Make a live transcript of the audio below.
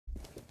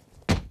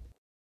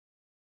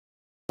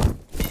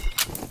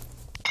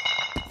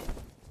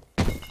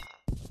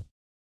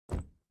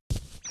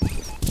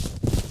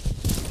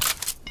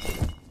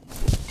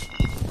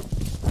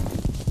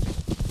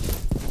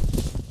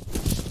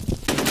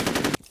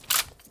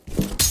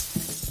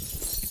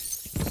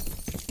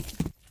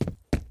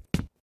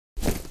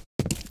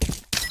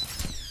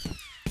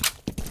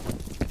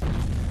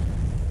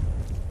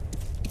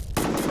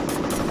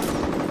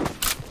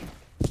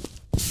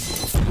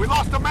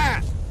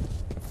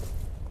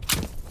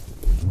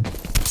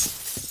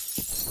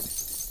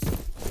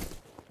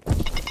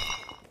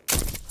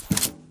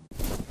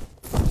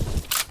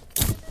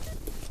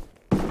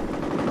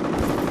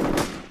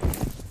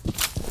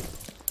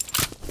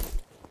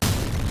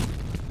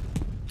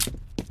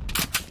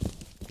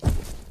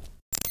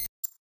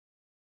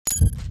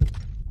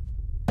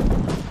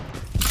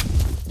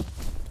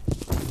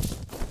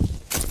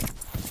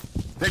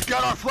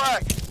got our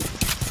flag.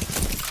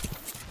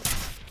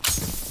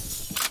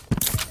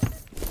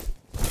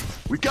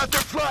 We got their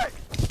flag.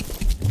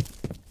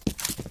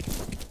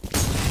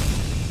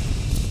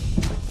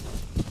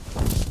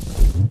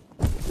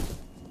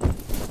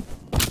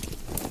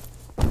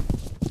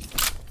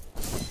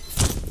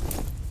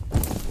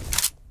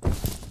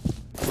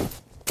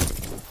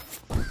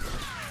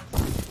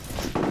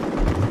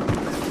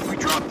 We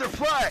dropped their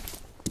flag.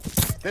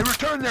 They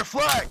returned their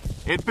flag.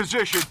 In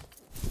position.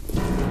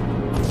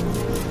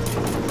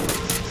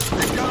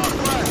 They got our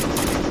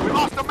flag. We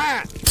lost a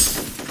man.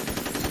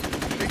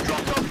 They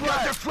dropped our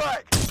flag. Their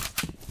flag.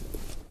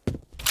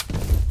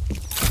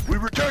 We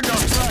returned our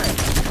flag.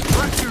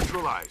 Threat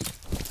neutralized.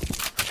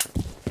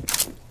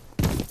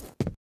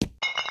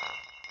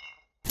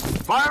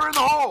 Fire in the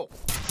hole.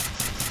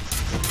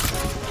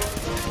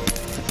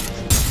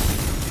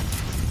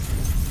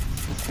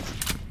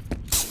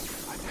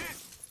 I'm hit.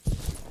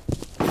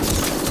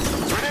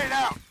 Grenade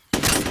out.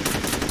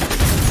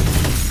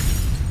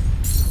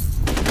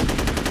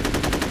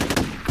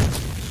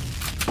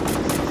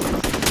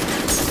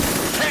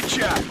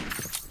 Headshot.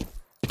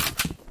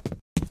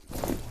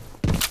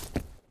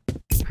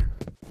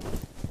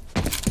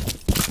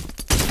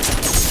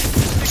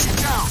 Take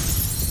it down.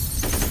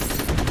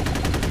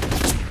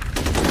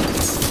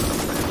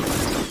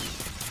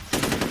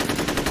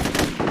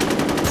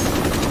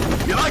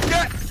 You like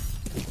that?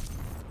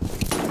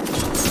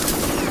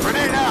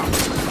 Grenade out.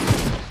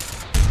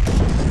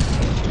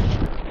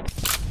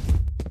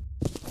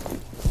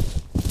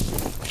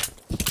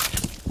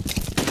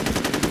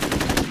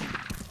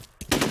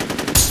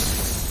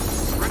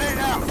 Grenade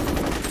out.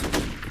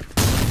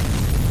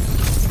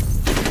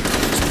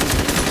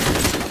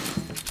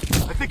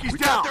 I think he's We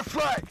down. got their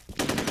flag.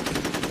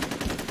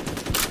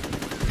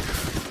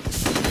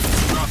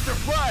 Drop their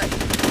flag.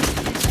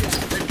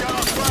 They've got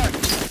our flag.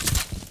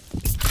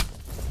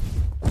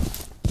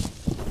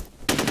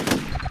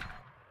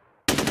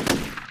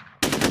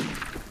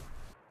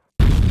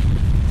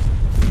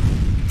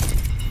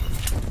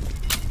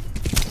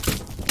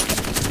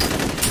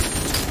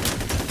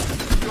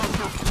 Drop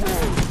their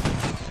flag.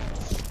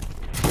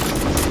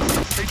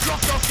 They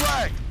dropped our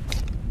flag.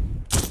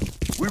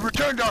 We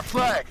returned our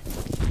flag.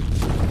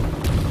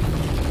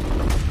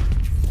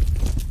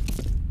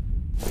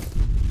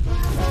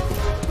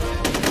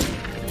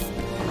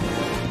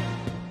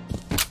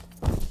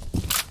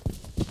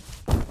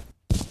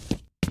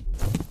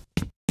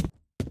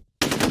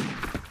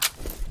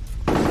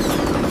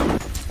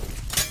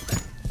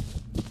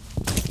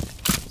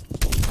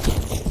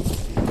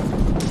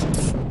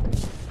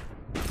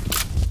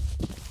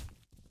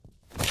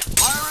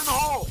 Fire in the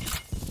hole.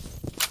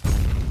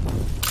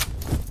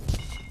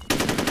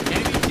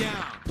 Enemy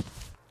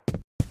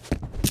down.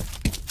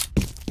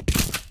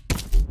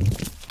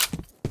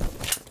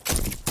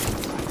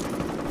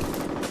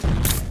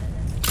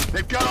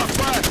 They've got our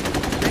flag.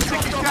 They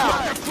dropped our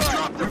down.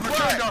 flag. We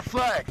returned our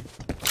flag.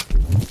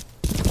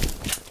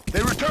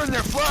 They returned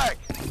their flag.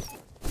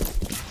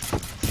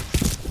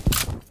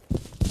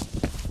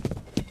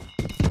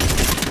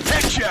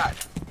 Headshot.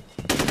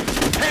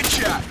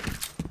 Headshot.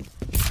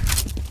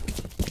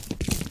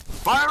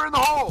 Fire in the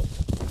hole.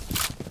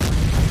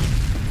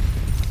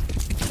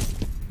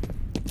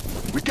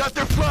 We got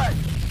their flag.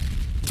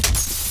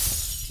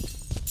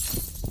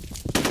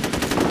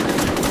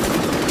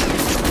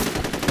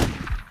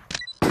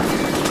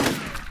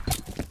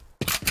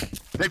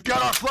 They've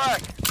got our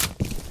flag.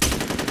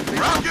 They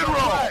Rock and dropped our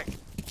roll. flag.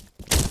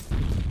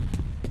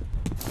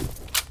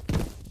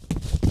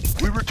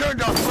 We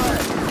returned our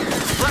flag.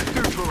 Threat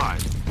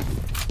neutralized.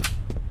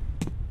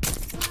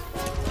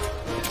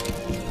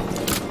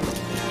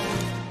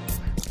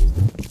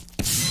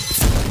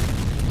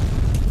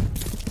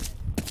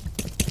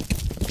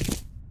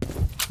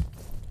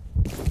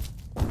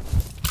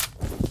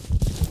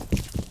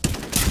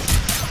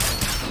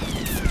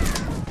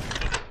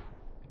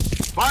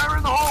 Fire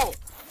in the hole.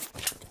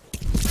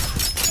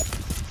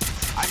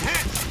 I'm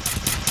hit.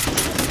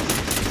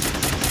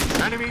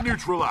 Enemy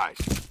neutralized.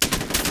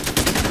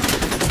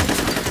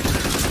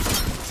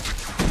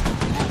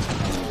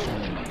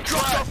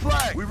 Dropped our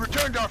flag. We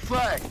returned our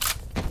flag.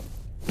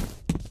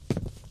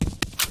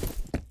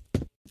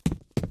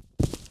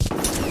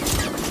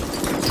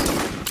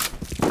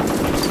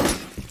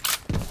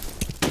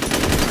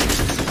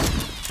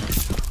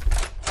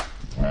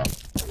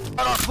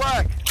 Got our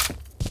flag.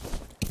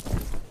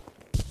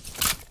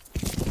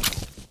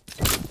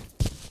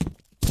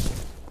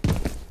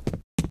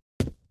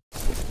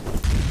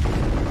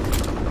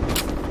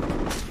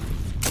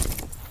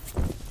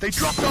 They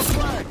dropped our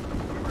flag.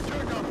 We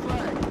returned our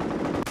flag.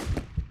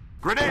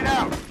 Grenade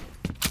out.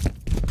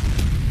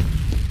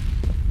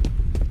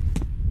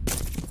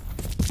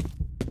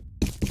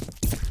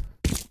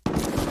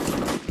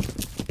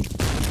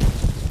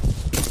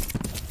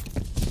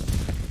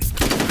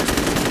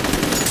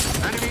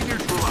 Enemy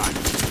neutralized.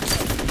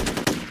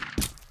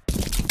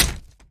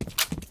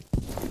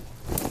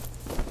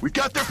 We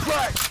got their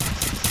flag.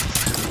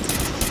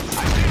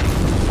 I did.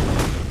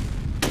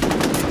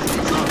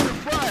 We dropped their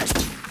flag.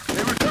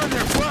 They returned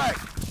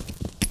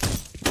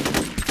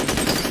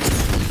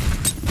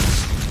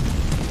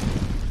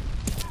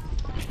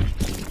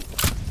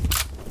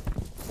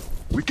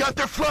got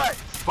their flag!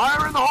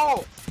 Fire in the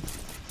hole!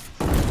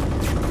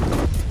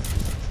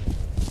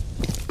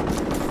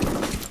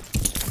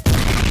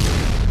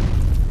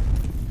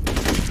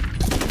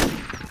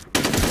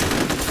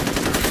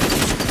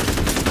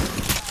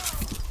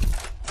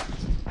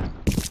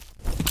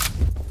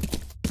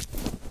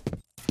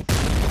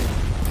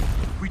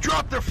 We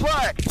dropped their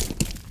flag!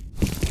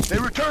 They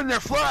returned their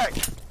flag!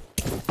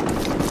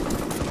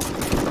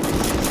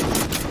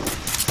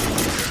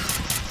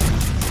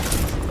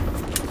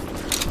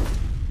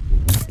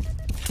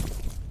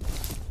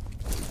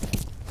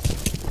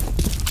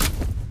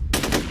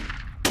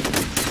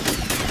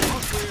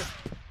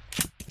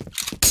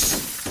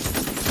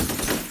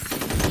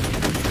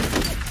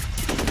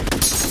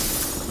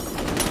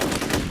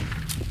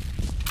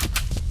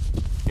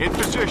 In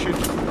position.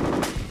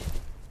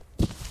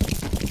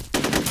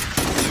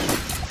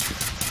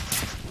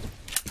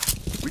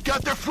 We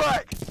got their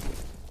flag!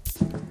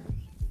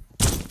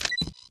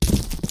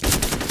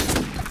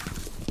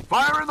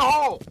 Fire in the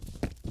hole!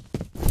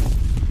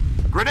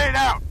 Grenade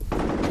out!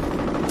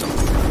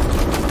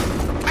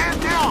 Man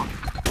down!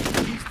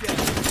 He's dead.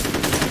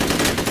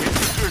 In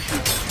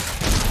position.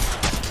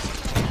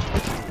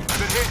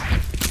 Been hit.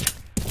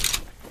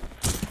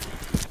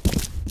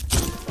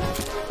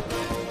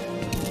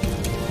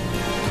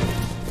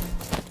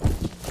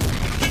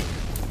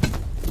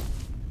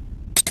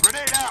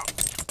 Grenade out!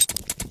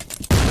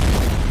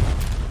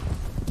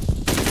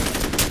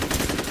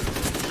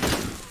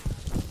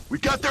 We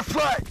got their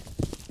flag!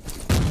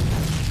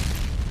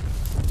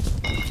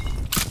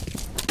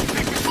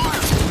 Taking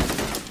fire!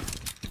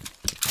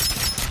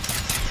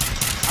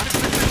 I'm in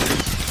position.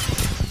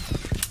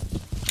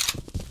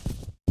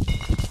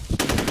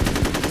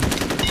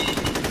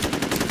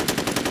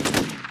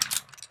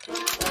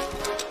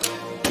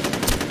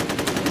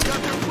 We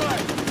got their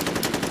flag!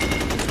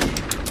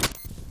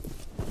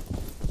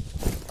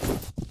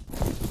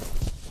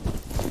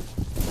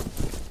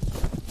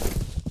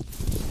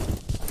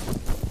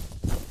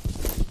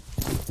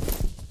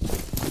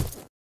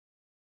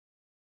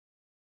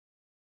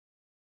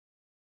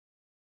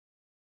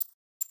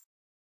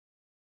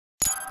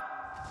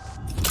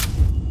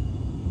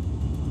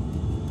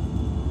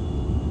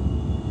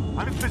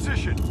 I'm in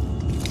position.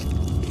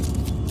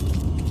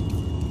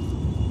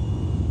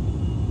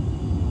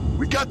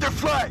 We got their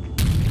flag!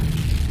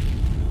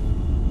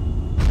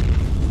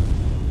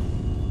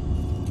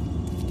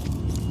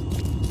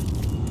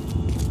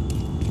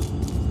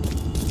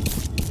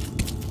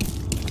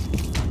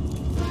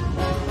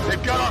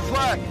 They've got our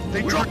flag!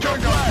 They dropped our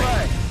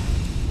flag!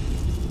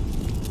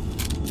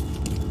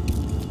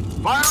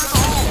 Fire in the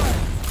hole!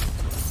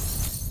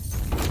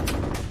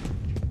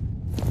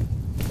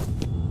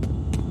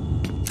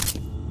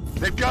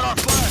 They've got our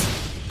flag!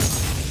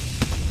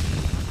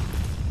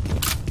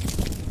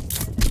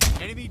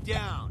 Enemy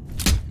down.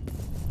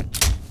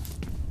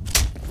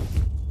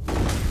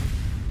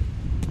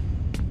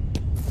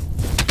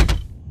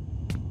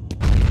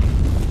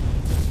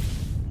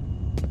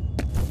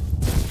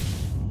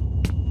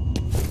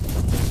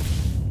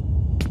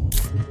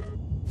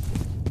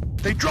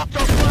 They dropped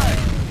our flag!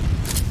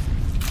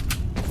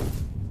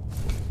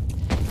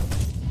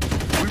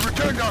 We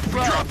returned our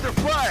flag! We dropped their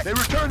flag! They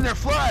returned their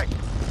flag!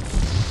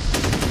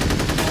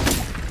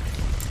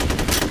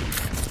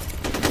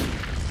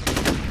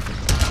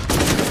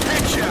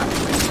 Headshot!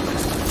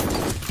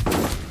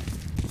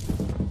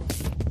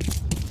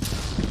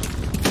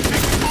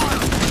 Taking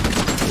fire!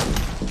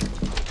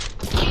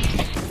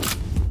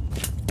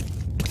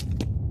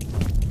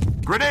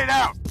 Grenade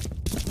out!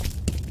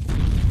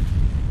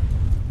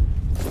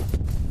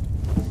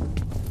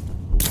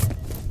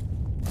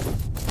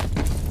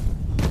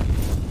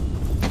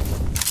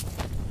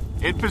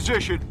 In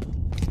position.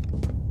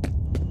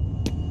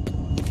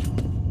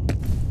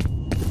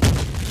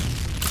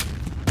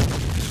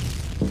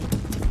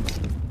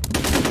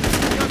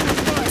 Got their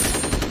flag!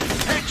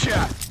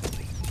 Headshot!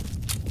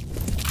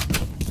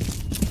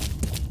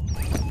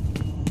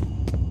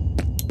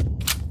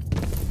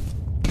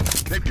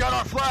 They've got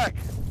our flag!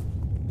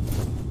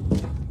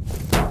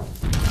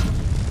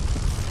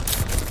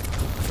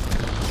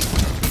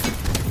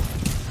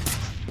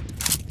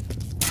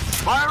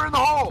 Fire in the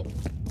hole!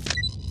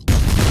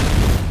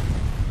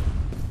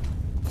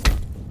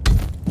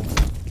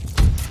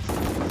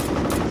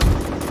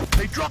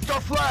 They dropped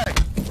our flag!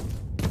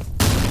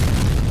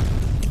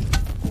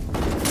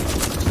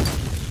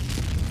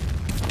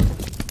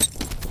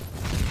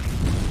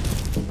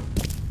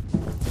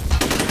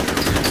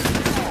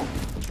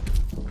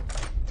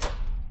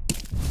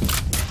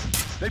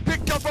 They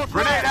picked up our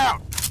flag! Grenade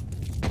out!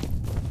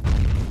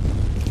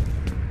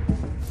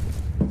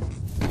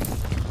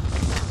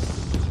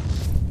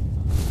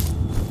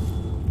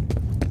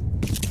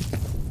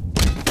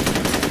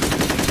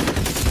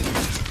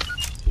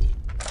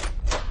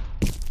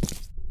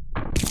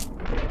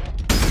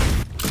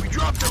 We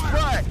dropped their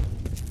flag!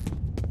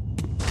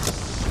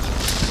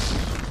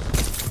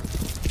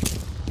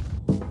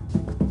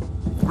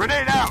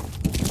 Grenade out!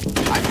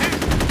 I'm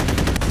hit!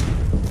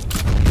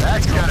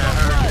 That's gotta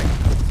hurt!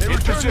 They In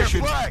returned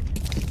position. their flag!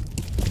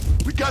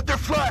 got their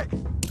flag!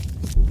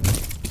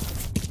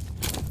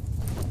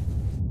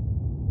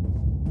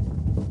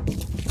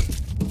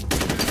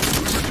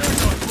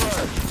 Returned our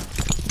flag!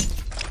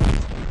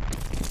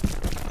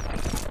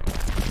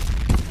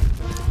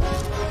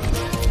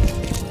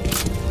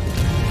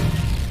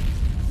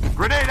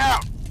 Grenade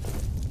out!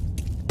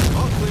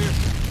 All clear.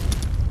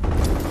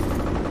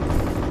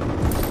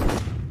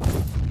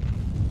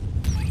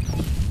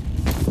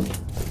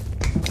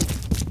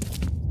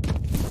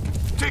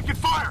 Taking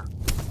fire!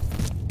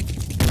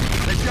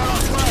 They've got our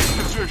flag!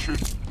 Position.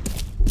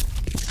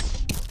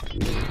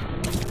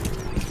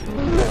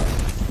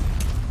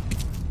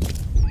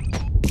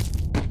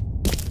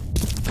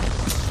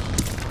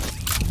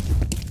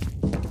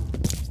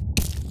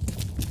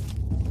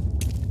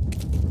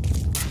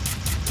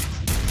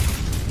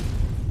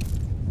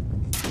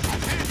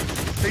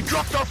 They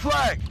dropped our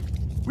flag!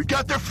 We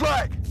got their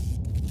flag!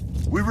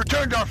 We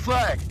returned our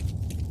flag!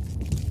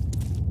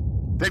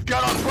 They've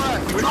got our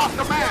flag! We Drop lost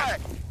the man!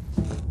 flag!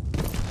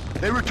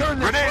 They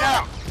returned their Grenade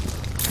flag! out!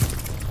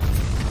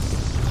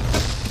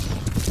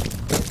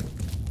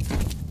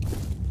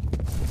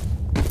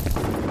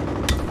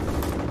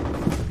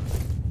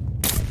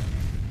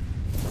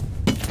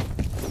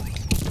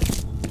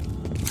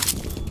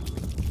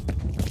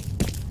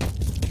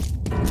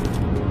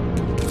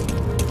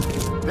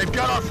 They've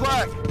got our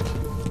flag!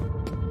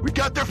 We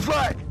got their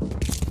flag!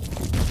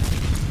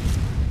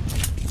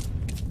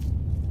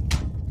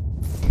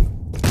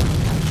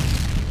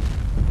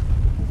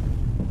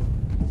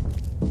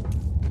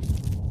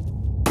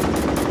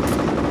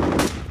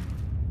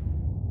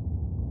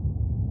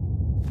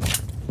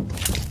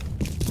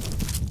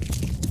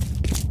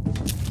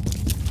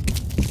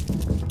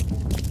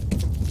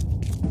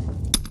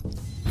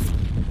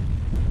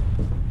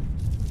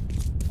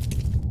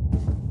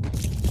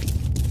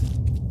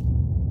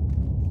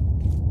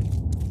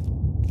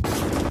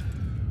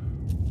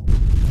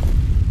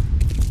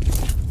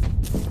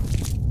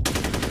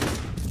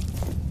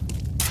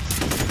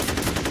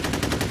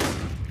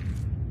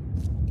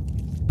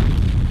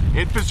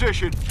 In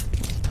position.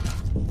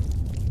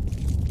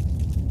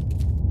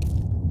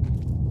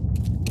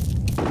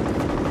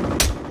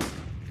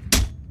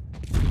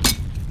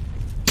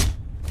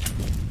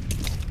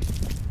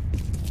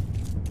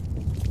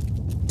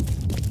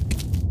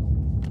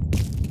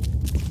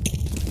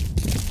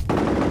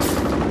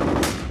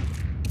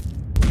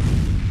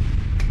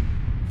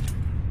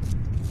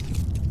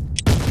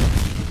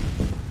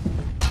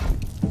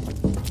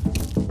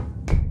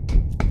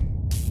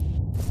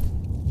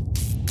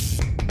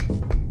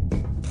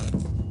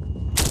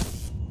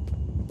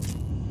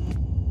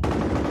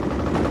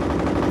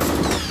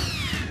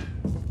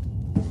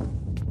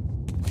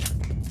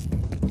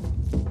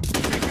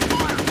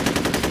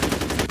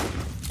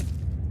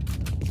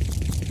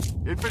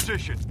 In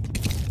position.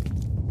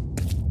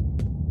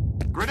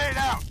 Grenade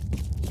out!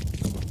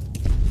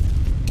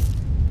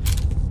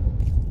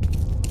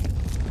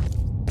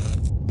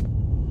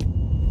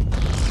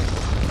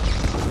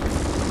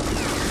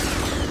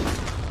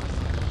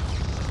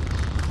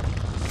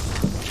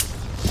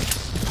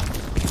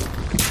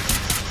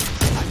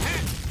 I'm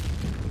hit!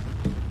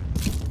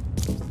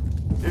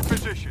 In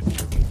position.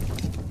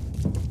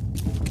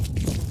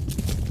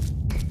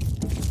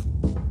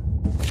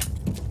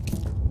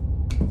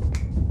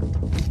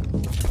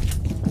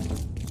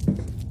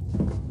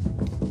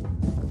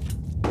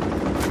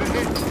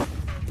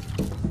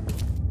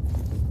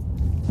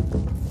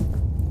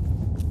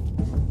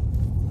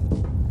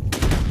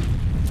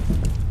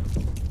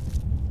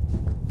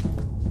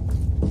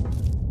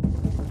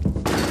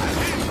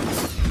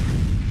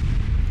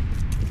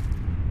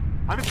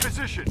 I'm in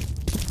position.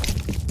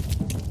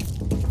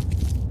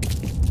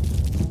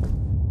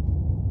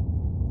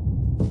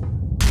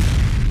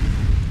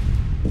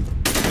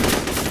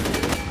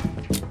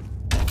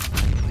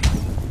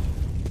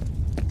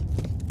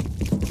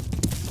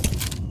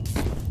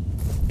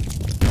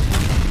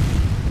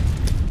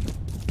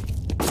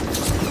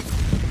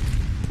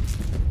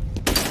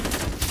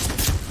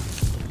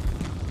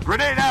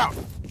 Grenade out!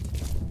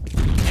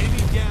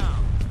 Aiming down.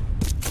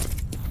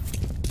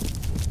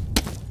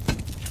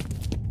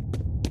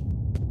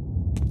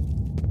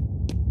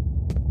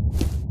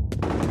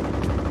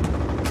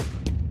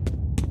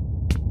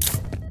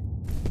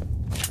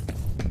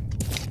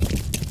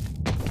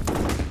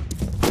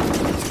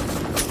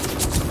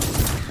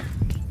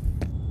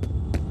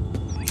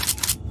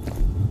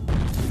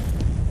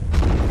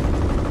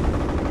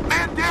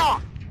 Man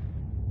down!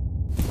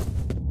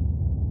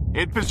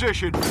 In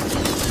position.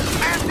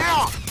 Man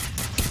down!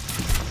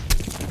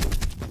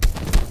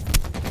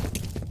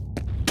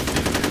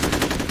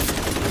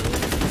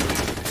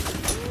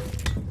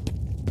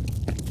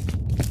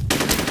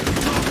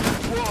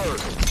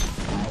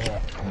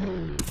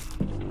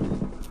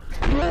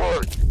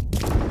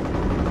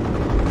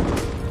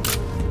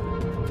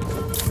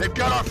 They've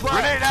got our flag!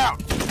 Grenade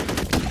out!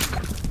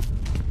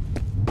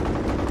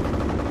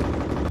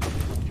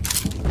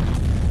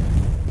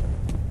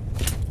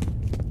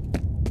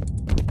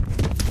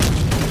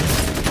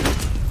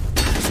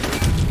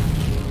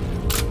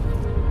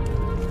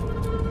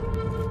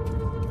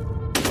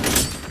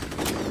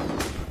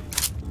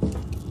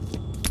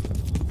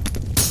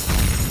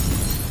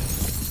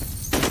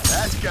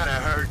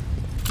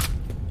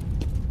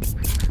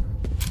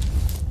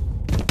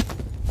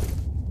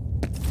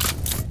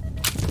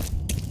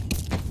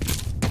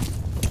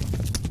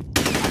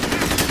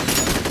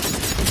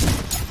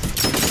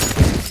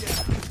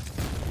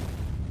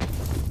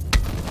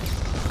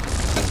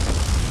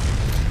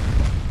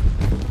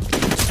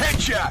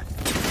 Headshot!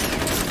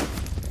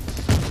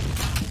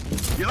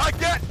 You like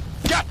that?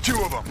 Got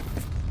 2 of them!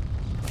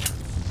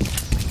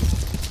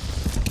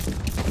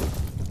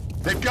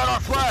 They've got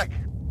our flag!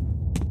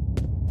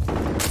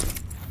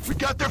 We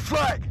got their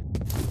flag!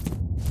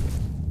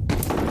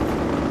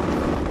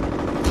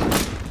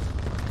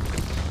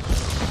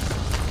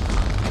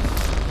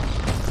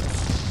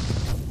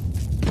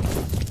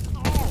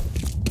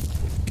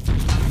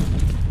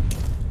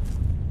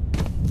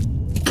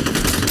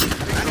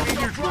 Enemy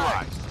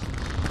neutralized.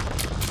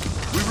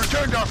 We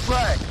returned our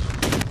flag!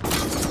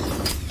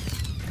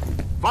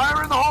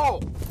 Fire in the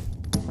hole!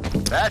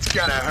 That's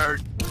gonna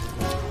hurt.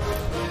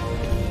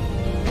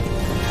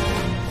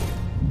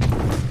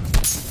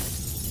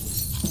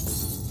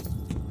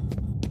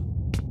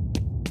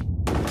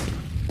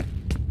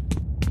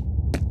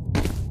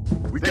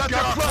 We got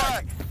our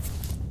flag!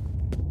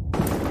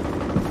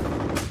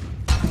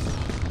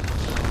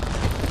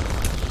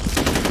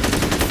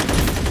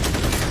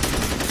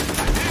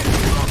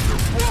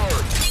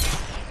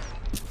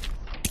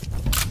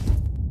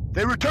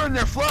 They returned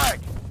their flag!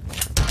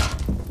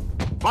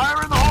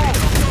 Fire in the hole!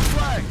 Our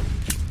flag!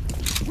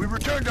 We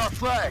returned our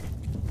flag!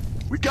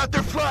 We got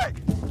their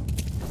flag!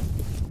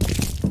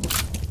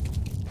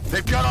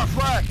 They've got our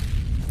flag!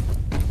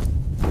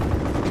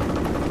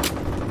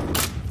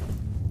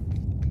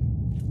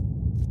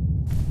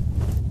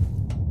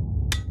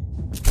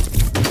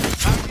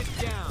 Target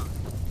down.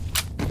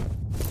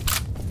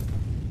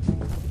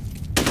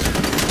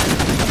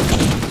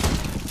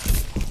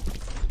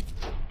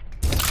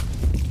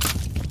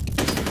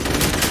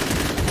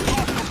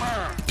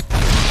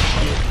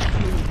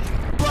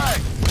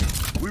 Flag!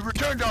 We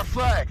returned our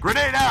flag!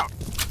 Grenade out!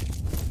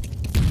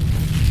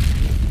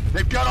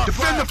 They've got our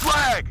Defend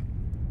flag! the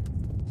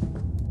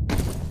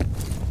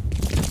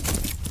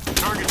flag!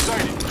 Target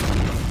sighted.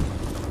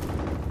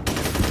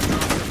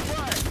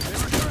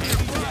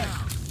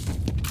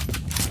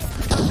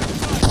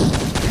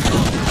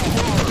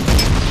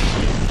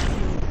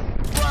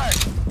 Flag!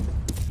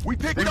 We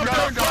picked up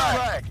our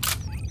flag!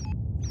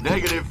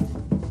 Negative.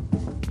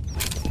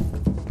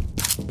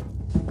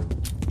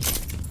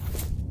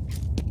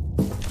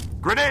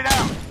 Grenade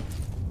out!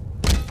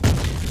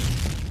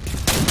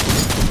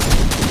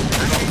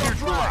 Enemy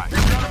neutralized.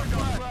 They've got our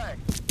flag!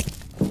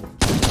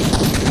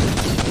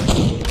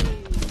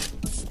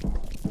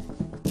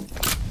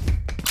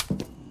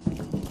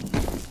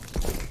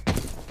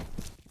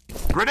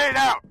 Grenade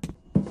out!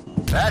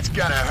 That's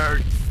gonna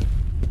hurt.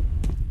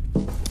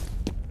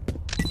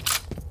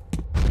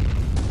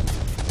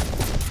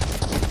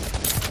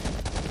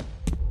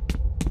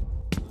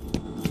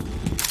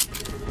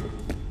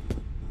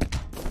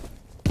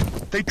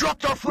 They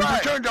dropped our flag! We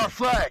returned our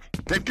flag!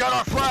 They've got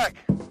our flag!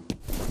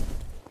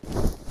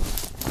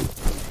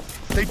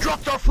 They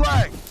dropped our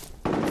flag!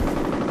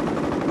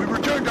 We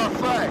returned our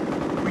flag!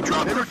 We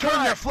dropped their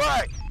flag! Their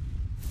flag!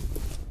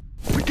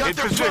 We got In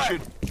their position.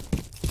 flag!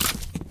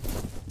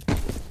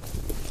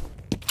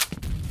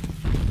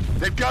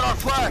 They've got our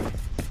flag!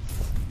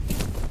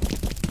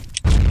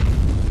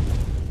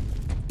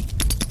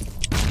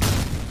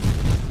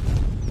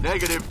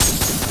 Negative.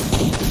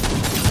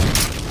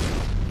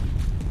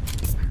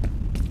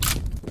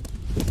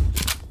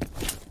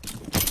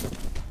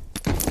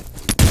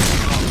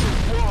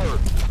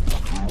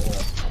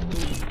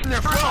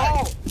 Their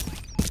flag!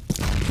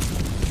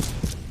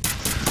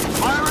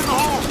 Fire in the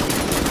hole!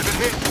 I've been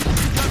hit.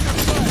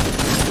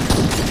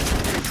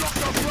 They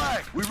dropped our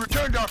flag! We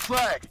returned our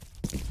flag!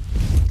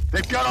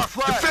 They've got our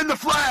flag! Defend the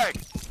flag!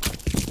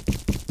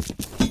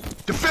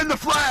 Defend the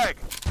flag!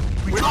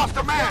 We lost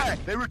a man!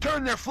 They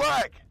returned their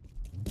flag!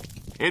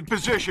 In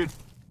position.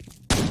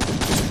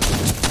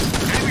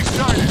 Enemy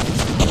sighted.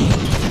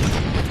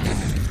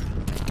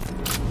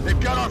 They've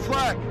got our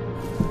flag!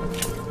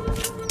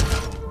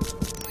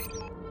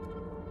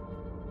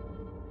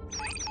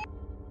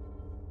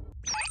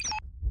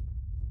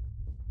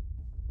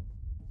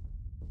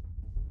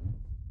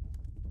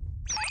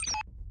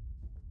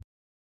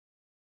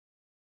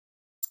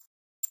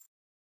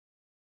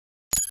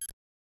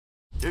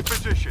 In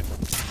position.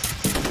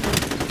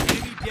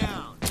 Enemy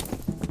down.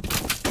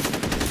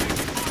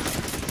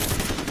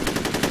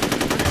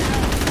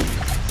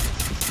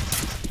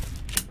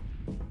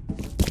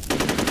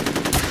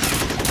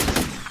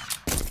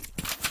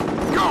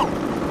 Go!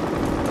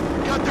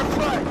 Got their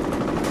flag!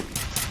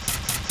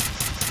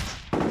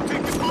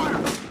 Taking fire!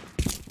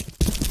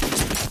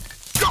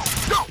 Go!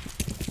 Go!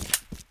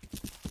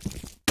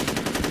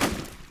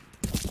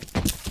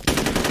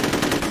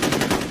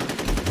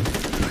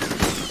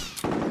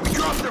 We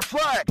dropped their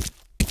flag!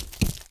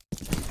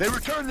 They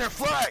returned their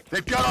flag!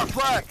 They've got our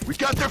flag! We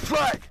got their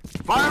flag!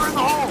 Fire in the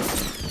hole!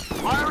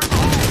 Fire in the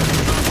hole!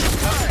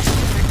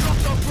 They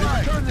dropped our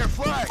flag! They returned their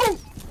flag! Boom!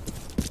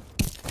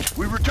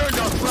 We returned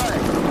our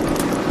flag!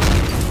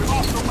 We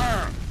lost a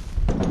man!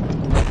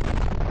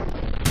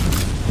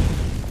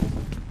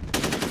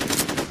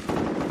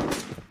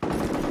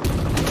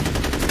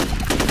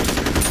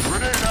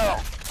 Grenade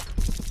out!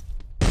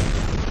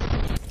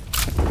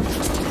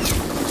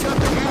 Got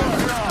their flag!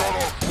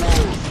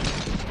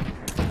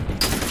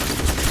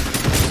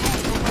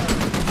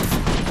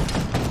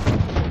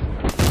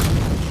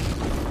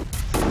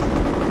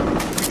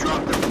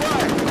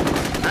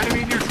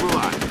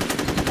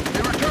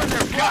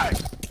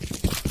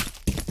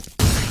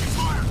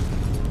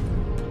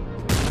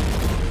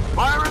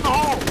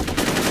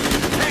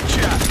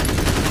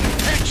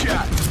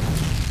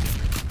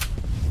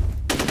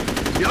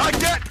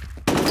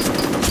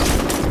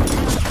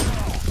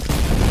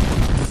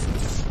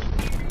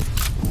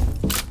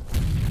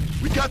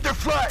 got their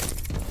flag!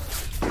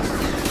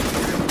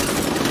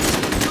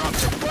 Drop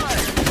their flag!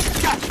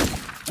 Gotcha!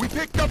 We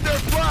picked up their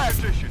flag!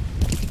 Position.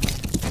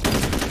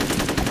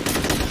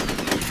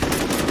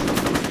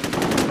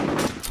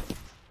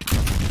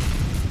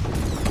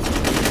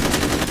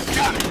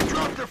 Got it!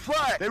 Drop their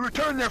flag! They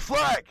returned their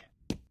flag!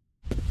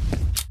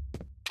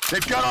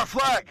 They've got our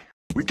flag!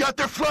 We got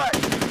their flag!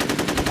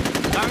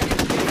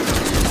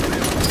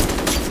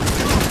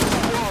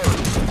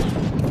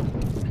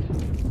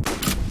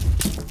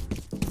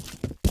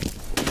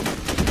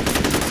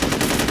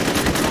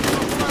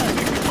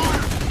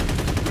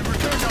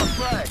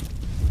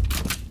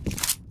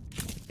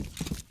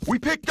 We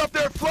picked up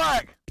their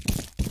flag!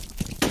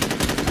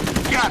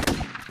 Got it!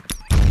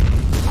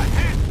 I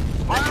hit!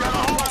 Fire on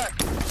the flag!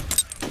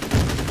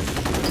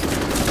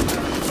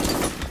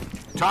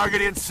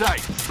 Target in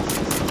sight!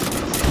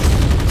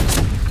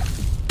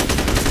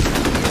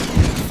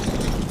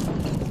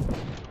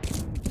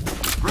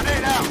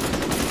 Grenade out!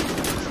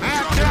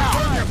 Man down!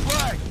 Burn their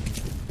flag!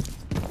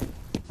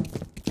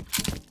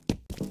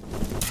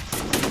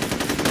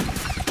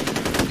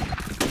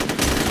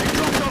 They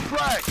dropped our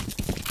flag!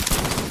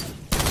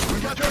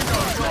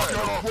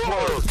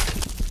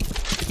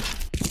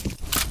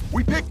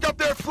 We picked up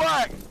their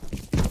flag!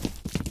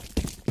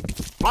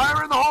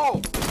 Fire in the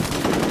hole!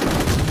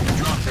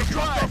 They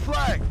dropped our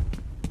flag!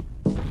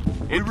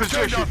 In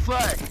position! Our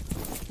flag!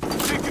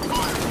 Taking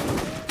fire!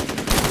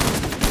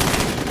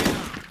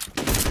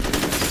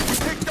 We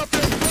picked up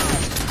their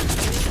flag!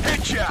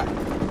 Headshot!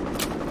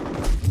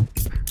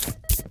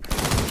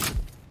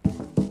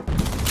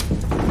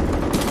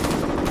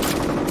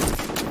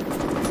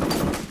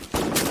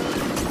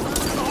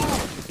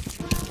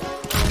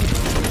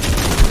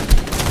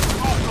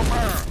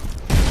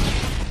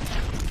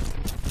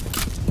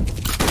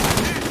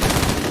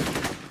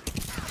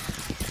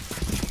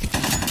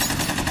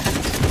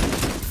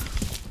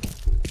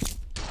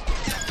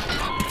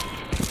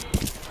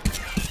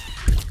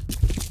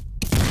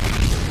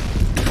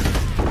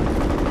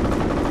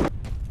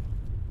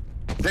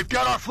 They've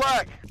got our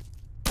flag!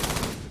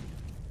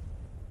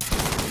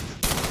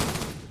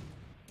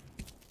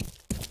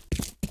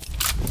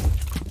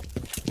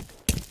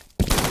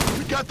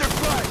 We got their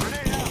flag!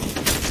 Grenade out!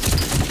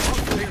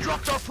 They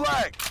dropped our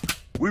flag!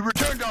 We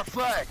returned our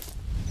flag!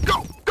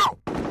 Go! Go!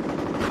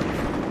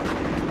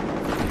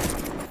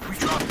 We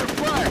dropped their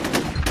flag!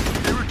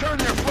 They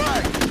returned their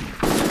flag!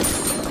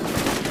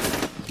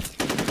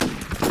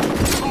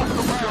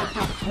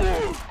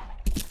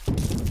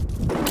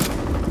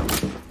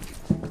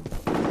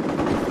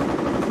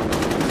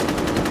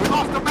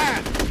 Off the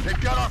flag!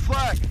 They've got our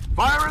flag!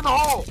 Fire in the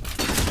hole!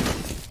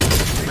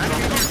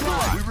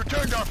 We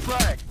returned our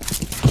flag!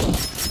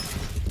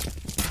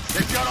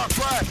 They've got our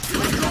flag!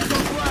 They dropped our flag! We returned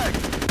our flag!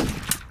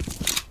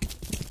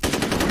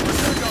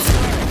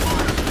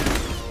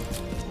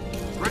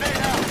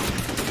 Grenade out!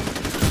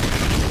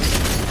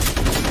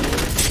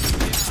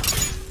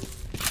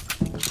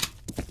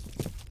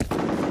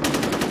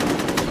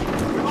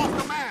 We lost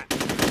the man!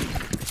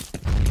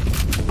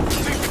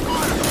 Take the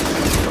fire!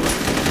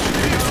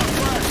 They got our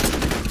flag!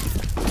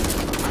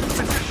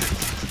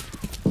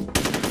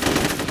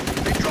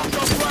 They dropped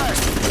our flag!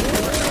 We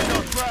returned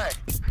our flag!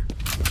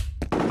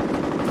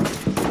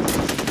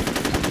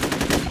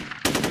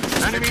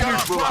 Enemy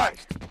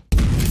neutralized!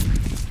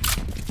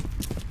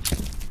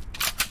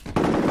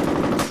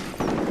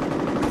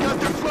 We got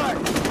their flag!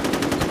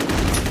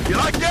 You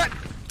like that?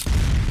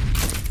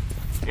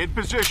 In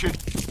position.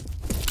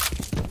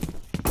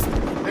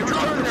 They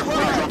returned their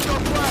flag! Dropped our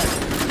flag!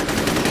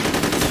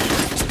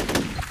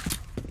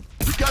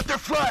 We got their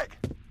flag!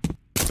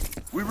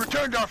 We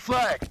returned our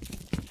flag!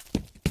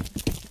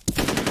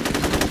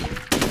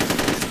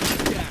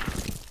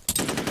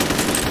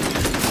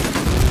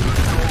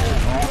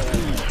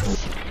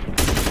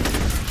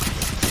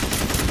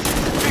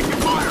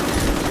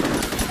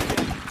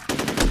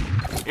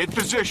 In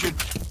position.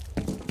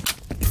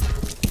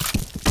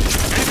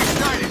 Enemy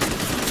sighted.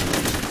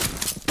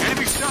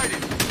 Enemy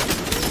sighted.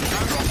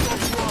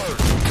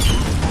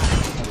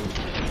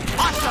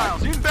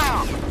 Hostiles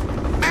inbound.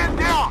 Man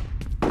down.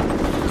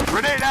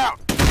 Grenade out.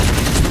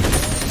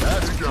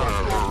 That's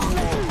good.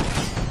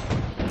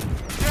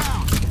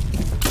 Down.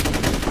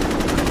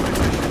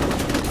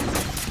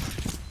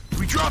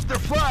 We dropped their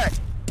flag.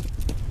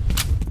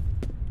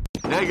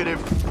 Negative.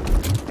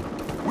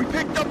 We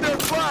picked up their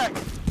flag.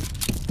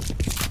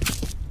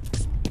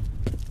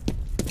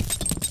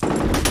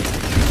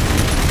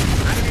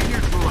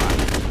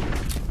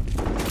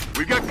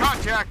 We got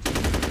contact!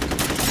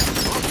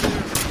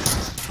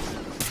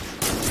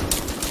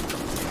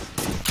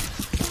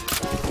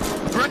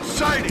 Threat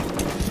sighted!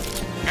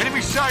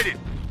 Enemy sighted!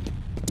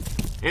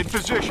 In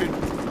position.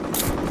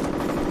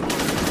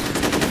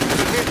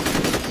 Hit.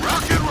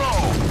 Rock and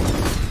roll!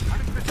 I'm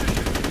in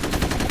position.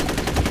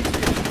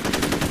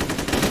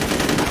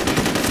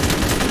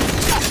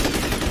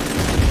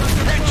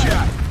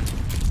 Headshot!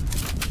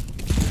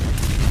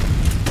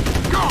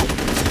 Go!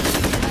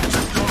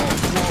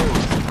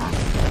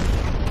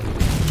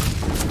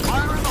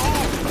 Fire in the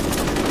hole!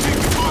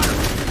 Take fire!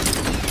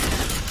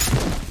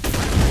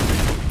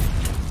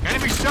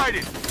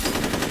 sighted.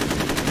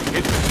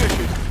 In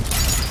position.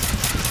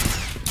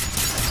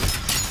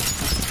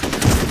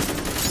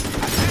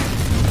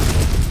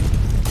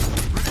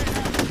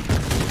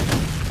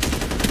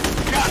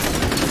 Got it.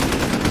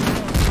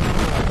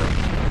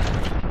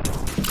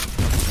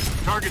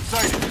 Target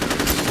sighted.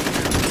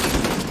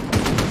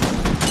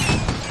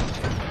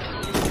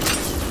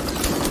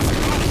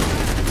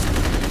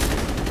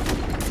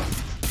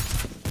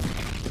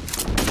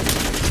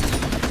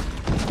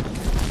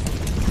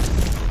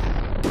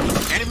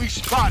 Enemy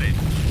spotted.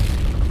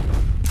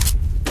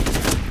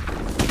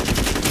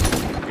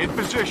 In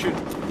position.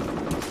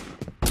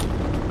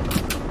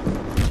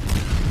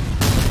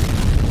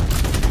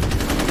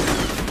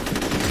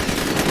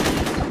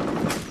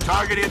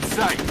 Target in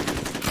sight.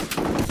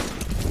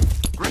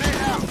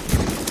 Grenade out.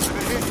 I've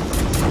been hit.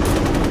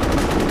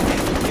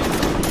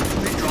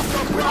 They dropped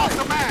off. We lost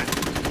the man.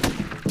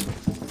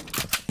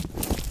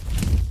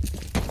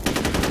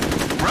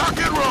 Rock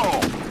and roll.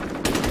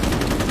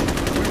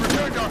 We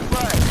returned our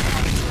flag.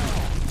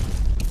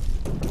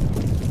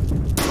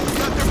 We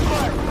got their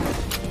flag.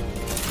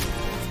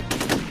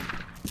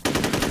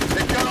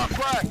 They got our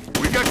flag.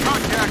 We got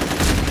contact. I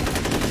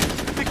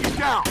think he's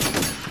down.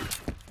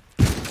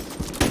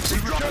 We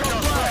returned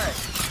our flag.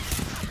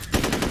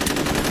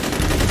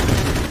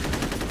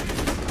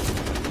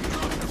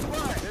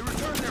 They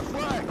returned their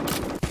flag.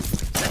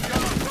 They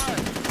got our flag.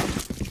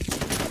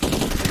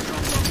 They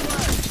dropped our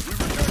flag. We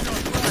returned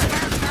our flag.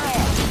 Stand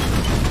down.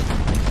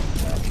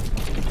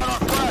 Got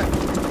our flag.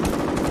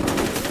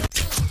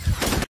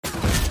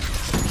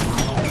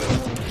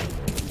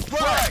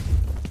 Flag.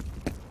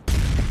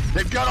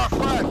 They've got our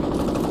flag.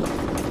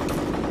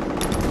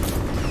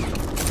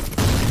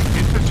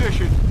 In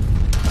position.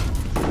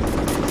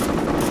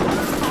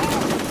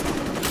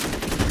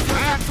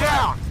 Man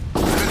down.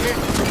 Been hit.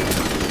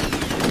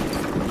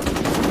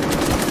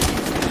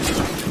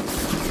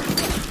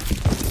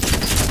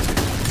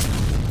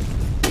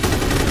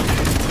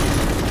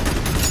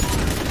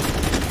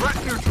 Threat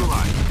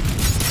neutralized.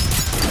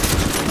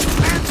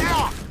 Man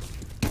down.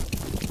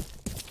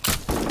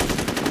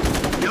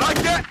 You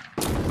like that?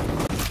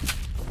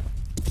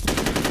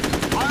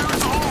 Fire in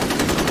the hole.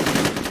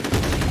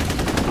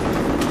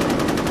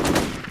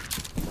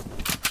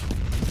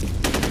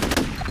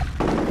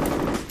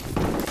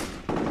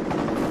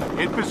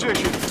 In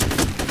position.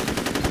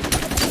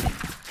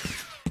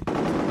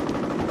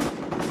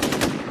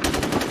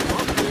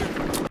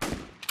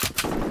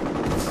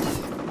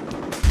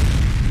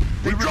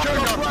 We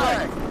returned our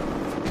flag.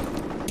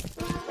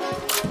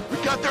 We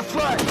got their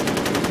flag.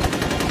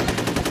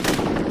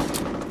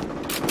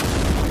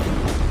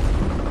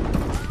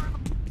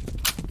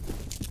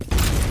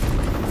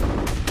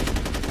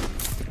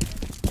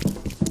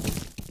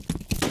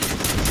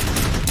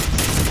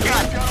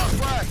 Got our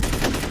flag.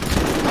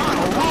 On a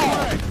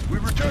roll. We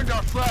returned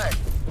our flag.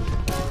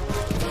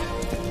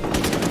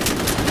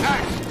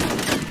 Nice.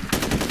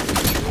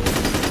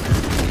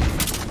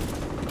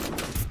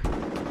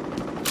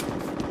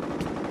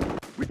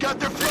 We got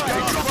their flag.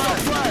 They dropped our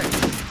flag.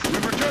 We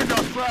returned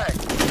our flag.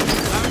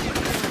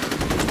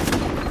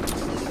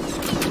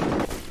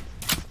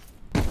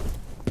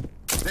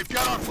 They've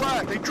got our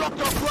flag. They dropped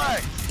our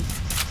flag.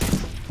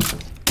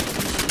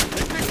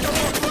 They picked up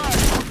our flag.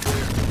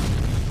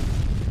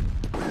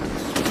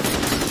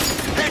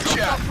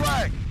 Headshot. Our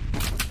flag.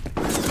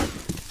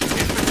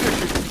 In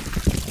position.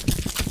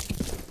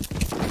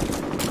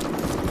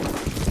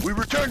 We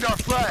returned our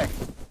flag.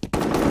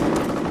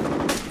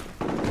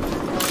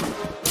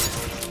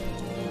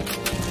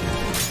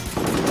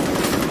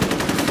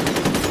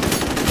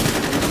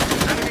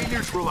 Enemy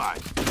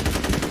neutralized.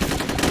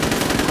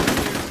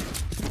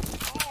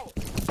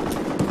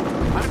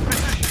 I'm in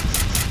position.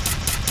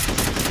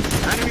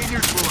 Enemy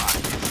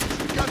neutralized.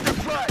 We got their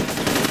flag.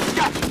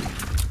 Gotcha.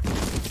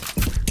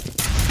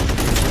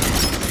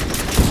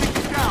 Take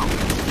it down.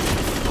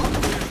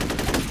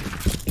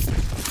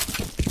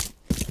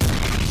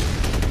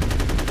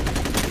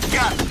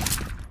 Got it.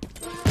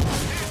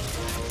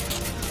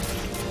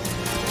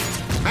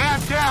 Man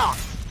down.